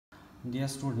Dear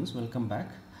students, welcome back.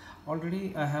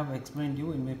 Already I have explained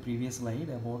you in my previous slide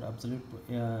about absolute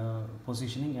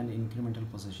positioning and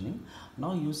incremental positioning.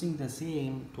 Now using the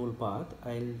same toolpath,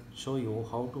 I'll show you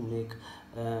how to make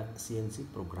a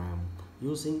CNC program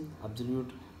using absolute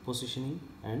positioning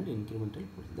and incremental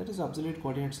positioning. That is absolute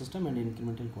coordinate system and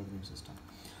incremental coordinate system.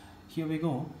 Here we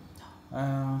go.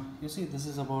 You see, this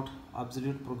is about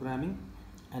absolute programming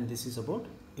and this is about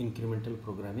incremental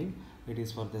programming. It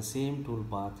is for the same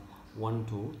toolpath 1,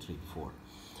 2, 3, 4.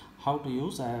 How to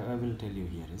use, I will tell you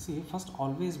here. You see, first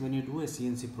always when you do a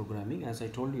CNC programming, as I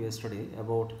told you yesterday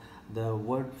about the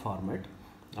word format,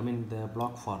 the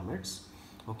block formats.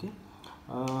 Okay,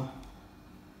 you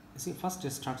see, first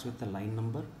it starts with the line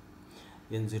number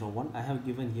N01. I have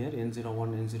given here N01,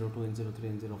 N02,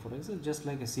 N03, N04. It's just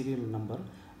like a serial number.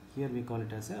 Here we call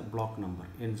it as a block number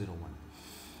N01.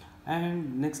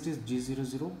 And next is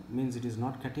G00, means it is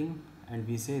not cutting, and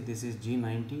we say this is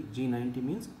G90. G90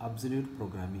 means absolute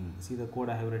programming. See the code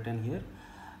I have written here.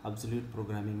 Absolute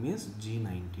programming means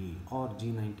G90, or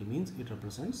G90 means it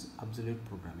represents absolute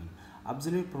programming.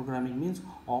 Absolute programming means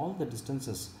all the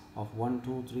distances of 1,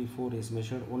 2, 3, 4 is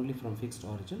measured only from fixed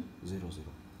origin 0, 0.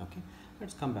 Okay,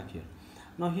 let's come back here.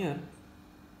 Now here,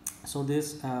 so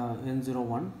this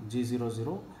N01,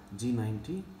 G00,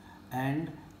 G90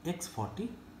 and X40,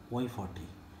 Y40.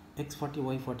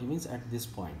 X40, Y40 means at this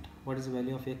point. What is the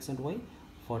value of X and Y?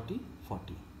 40,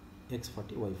 40.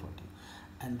 X40, Y40.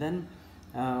 And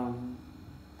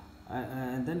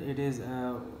then it is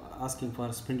asking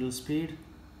for spindle speed,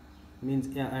 means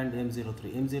and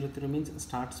M03. M03 means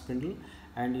start spindle,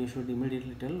 and you should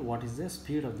immediately tell what is the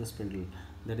speed of the spindle.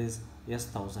 That is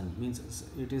S1000, means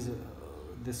it is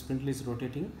the spindle is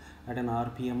rotating at an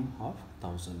RPM of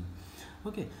 1000.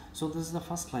 Okay, so this is the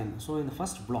first line. So in the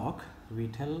first block we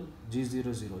tell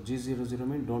G00. G00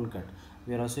 means don't cut.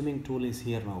 We are assuming tool is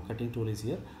here now, cutting tool is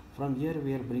here. From here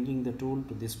we are bringing the tool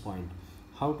to this point.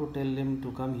 How to tell him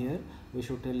to come here? We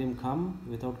should tell him come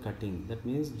without cutting. That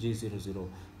means G00.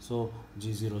 So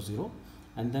G00,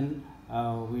 and then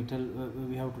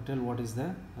we have to tell what is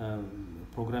the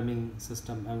programming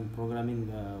system and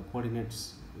programming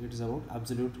coordinates. It is about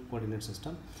absolute coordinate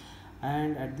system.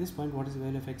 And at this point, what is the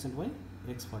value of X and Y?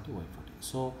 X40, Y40.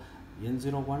 So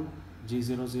N01,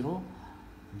 G00,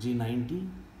 G90,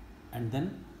 and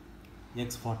then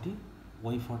X40,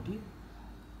 Y40,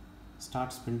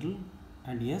 start spindle,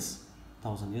 and S1000.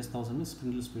 S1000 means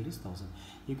spindle speed is 1000.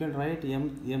 You can write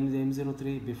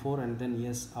M03 before and then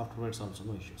S afterwards also,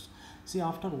 no issues. See,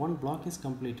 after one block is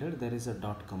completed, there is a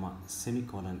dot comma,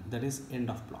 semicolon, that is end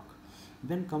of block.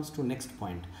 Then comes to next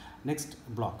point, next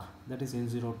block, that is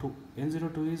N02.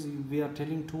 N02 is we are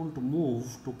telling tool to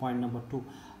move to point number 2.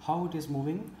 How it is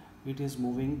moving? It is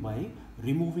moving by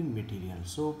removing material.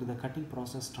 So the cutting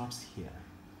process starts here.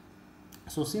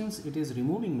 So since it is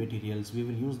removing materials, we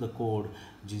will use the code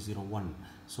G01.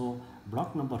 So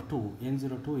block number 2,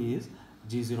 N02 is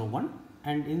G01,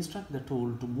 and instruct the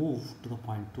tool to move to the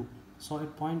point 2. So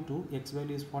at point 2, X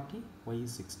value is 40, Y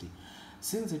is 60.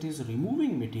 Since it is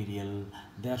removing material,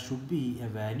 there should be a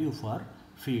value for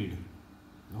feed.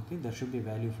 Okay, there should be a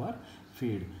value for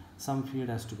feed. Some feed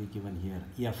has to be given here,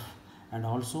 F. And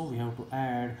also we have to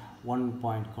add one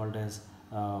point called as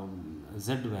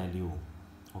Z value.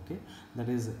 Okay, that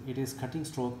is, it is cutting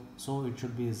stroke, so it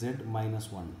should be Z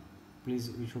minus 1. Please,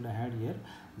 we should add here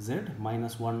Z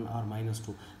minus 1 or minus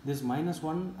 2. This minus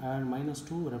 1 and minus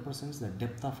 2 represents the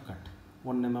depth of cut,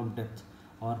 1 mm depth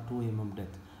or 2 mm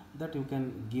depth. That you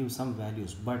can give some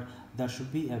values, but there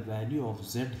should be a value of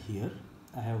Z here.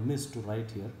 I have missed to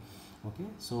write here. Okay,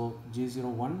 so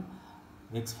G01,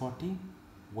 X40,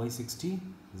 Y60,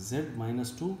 Z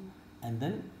minus 2, and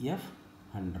then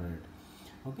F100.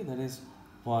 Okay, that is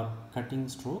for cutting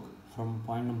stroke from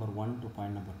point number 1 to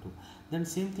point number 2. Then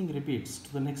same thing repeats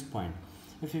to the next point.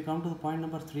 If you come to the point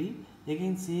number 3,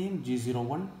 again same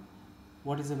G01.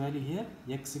 What is the value here?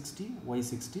 X60,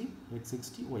 Y60,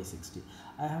 X60, Y60.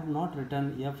 I have not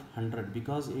written F100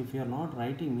 because if you are not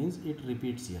writing means it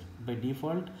repeats here. By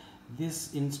default,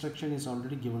 this instruction is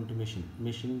already given to machine.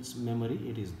 Machine's memory,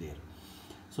 it is there.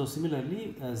 So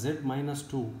similarly, Z minus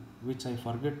 2, which I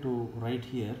forget to write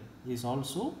here, is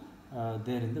also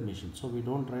there in the machine. So we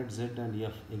don't write Z and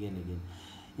F again.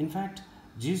 In fact,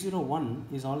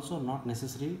 G01 is also not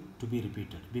necessary to be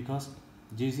repeated because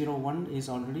G01 is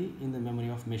already in the memory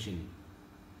of machine.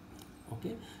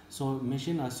 Okay, so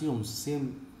machine assumes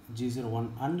same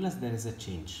G01 unless there is a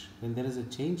change. When there is a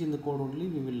change in the code only,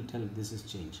 we will tell this is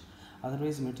change.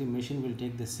 Otherwise, machine will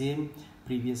take the same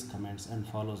previous commands and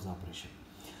follows the operation.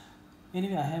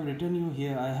 Anyway, I have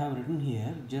written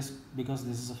here just because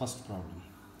this is the first problem.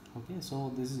 Okay,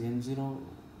 so this is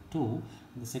M02,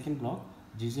 the second block,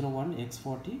 G01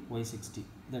 X40 Y60,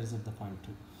 that is at the point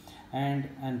 2,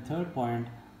 and third point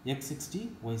X60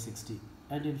 Y60,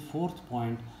 and in fourth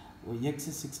point X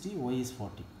is 60, Y is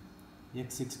 40,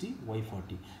 X60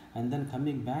 Y40, and then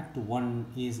coming back to 1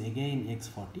 is again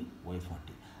X40 Y40.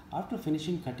 After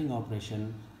finishing cutting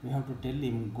operation, we have to tell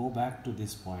him go back to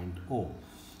this point O.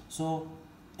 So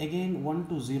again 1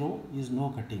 to 0 is no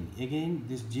cutting. Again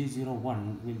this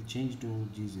G01 will change to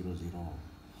G00,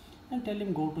 and tell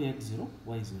him go to X0,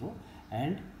 Y0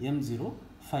 and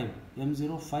M05.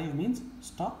 M05 means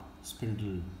stop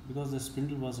spindle, because the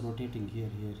spindle was rotating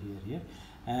here,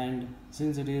 and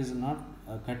since it is not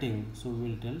cutting, so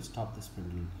we will tell stop the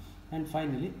spindle. And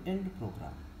finally end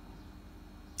program.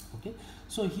 Okay,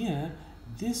 so here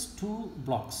these two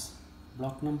blocks,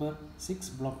 block number 6,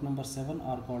 block number 7,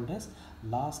 are called as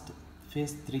last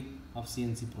phase 3 of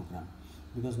CNC program,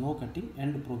 because no cutting,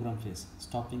 end program phase,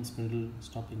 stopping spindle,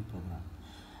 stopping program.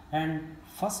 And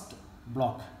first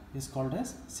block is called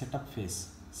as setup phase.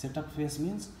 Setup phase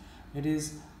means it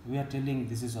is, we are telling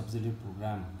this is absolute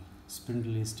program,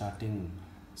 spindle is starting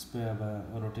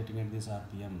rotating at this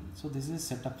RPM. So this is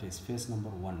setup phase, phase number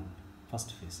 1,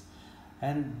 first phase.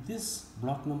 And this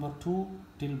block number 2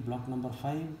 till block number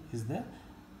 5 is the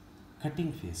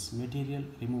cutting phase, material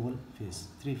removal phase,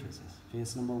 3 phases.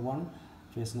 Phase number 1,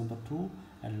 phase number 2,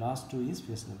 and last 2 is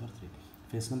phase number 3.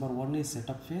 Phase number 1 is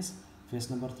setup phase, phase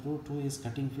number 2 is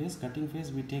cutting phase. Cutting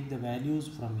phase, we take the values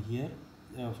from here,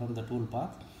 from the tool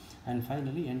path, and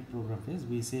finally end program phase,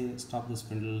 we say stop the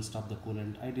spindle, stop the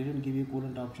coolant. I didn't give you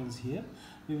coolant options here,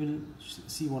 we will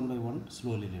see one by one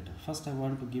slowly later. First I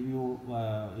want to give you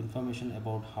information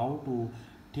about how to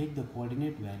take the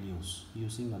coordinate values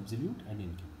using absolute and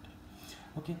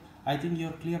incremental. Okay, I think you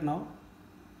are clear now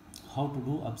how to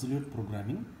do absolute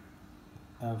programming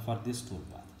for this tool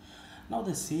path. Now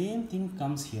the same thing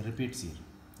comes here, repeats here.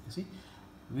 You see,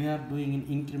 we are doing in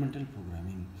incremental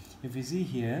programming. If you see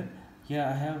here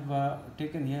I have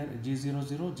taken here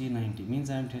G00, G90, means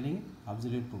I am telling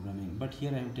absolute programming, but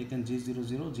here I have taken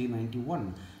G00,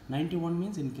 G91. 91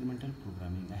 means incremental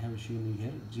programming. I have shown you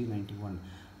here G91.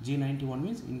 G91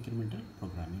 means incremental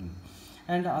programming.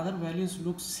 And other values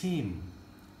look same,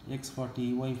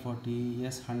 X40, Y40,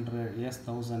 S100,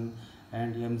 S1000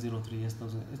 and M03,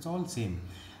 S1000, it's all same.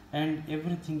 And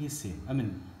everything is same. I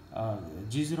mean,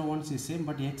 G01 is same,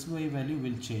 but XY value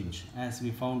will change, as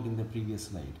we found in the previous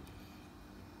slide.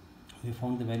 We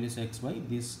found the values XY,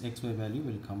 this XY value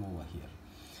will come over here.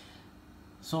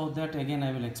 So that again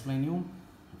I will explain you.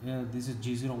 This is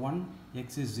G01,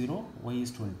 X is 0, Y is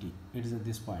 20. It is at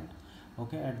this point.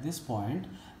 Okay, at this point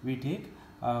we take,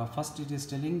 first it is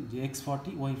telling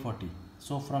X40, Y40.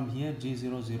 So from here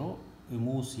G00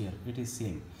 moves here, it is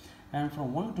same. And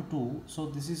from 1 to 2, so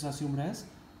this is assumed as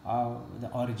the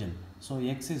origin. So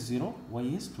X is 0, Y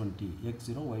is 20,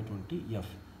 X0, Y20, F.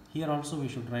 Here also we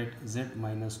should write Z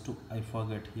minus 2. I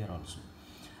forget here also.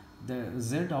 The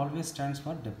Z always stands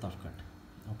for depth of cut.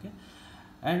 Okay.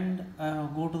 And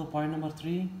go to the point number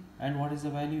 3. And what is the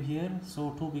value here? So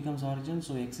 2 becomes origin.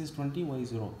 So X is 20, Y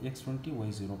 0. X20,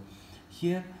 Y 0.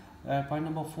 Here point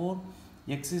number 4.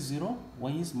 X is 0,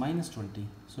 Y is minus 20.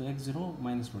 So X0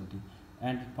 minus 20.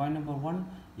 And point number 1.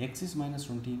 X is minus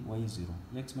 20, Y is 0.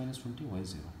 X minus 20, Y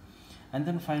 0. And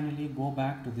then finally go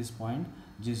back to this point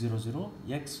G00,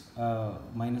 X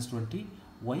minus 20,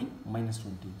 Y minus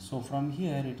 20. So from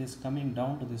here it is coming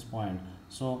down to this point.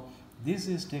 So this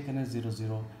is taken as 0,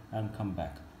 0 and come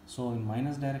back. So in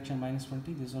minus direction minus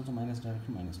 20, this is also minus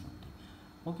direction minus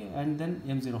 20. Okay, and then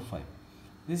M05.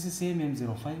 This is same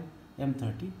M05,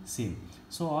 M30, same.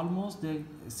 So almost the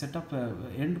setup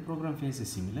end program phase is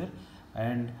similar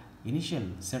and initial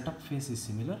setup phase is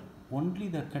similar. Only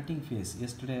the cutting phase,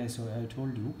 yesterday I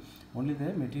told you, only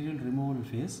the material removal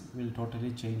phase will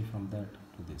totally change from that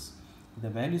to this, the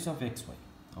values of XY.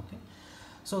 Okay,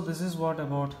 so this is what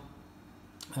about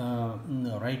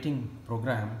writing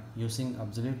program using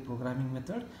absolute programming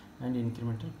method and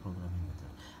incremental programming method.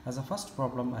 As a first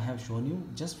problem I have shown you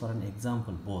just for an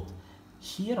example both.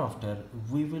 Hereafter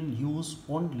we will use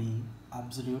only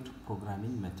absolute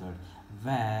programming method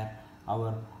where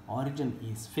our origin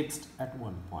is fixed at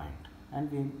one point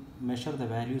and we measure the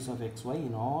values of XY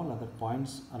in all other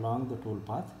points along the tool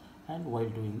path and while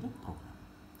doing the program.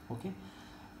 Okay,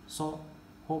 so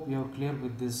hope you are clear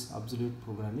with this absolute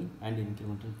programming and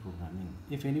incremental programming.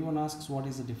 If anyone asks what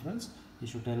is the difference, you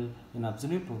should tell in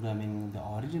absolute programming the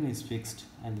origin is fixed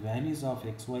and the values of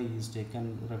XY is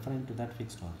taken referring to that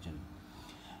fixed origin.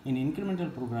 In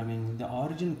incremental programming the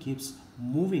origin keeps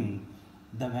moving,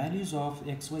 the values of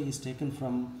XY is taken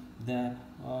from the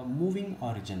moving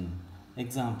origin.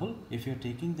 Example, if you're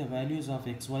taking the values of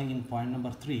xy in point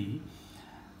number 3,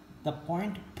 the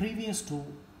point previous to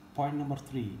point number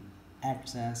 3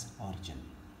 acts as origin,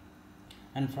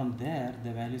 and from there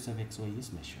the values of xy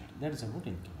is measured. That is about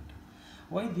incremental.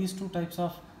 Why these two types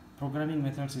of programming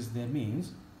methods is there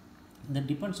means that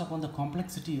depends upon the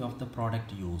complexity of the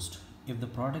product used. If the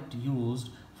product used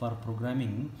for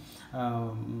programming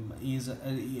is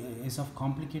of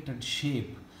complicated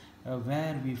shape,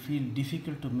 where we feel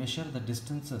difficult to measure the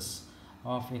distances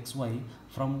of xy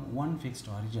from one fixed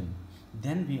origin,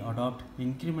 then we adopt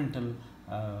incremental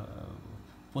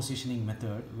positioning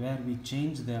method, where we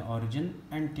change the origin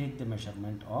and take the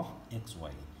measurement of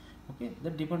xy. Okay,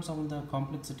 that depends on the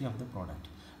complexity of the product,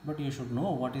 but you should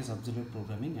know what is absolute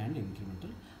programming and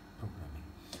incremental programming.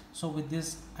 So with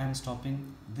this I am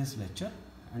stopping this lecture,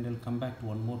 and I'll come back to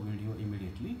one more video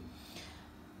immediately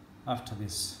after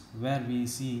this, where we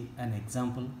see an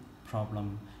example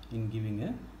problem in giving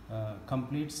a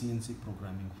complete CNC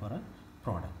programming for a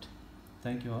product.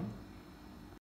 Thank you all.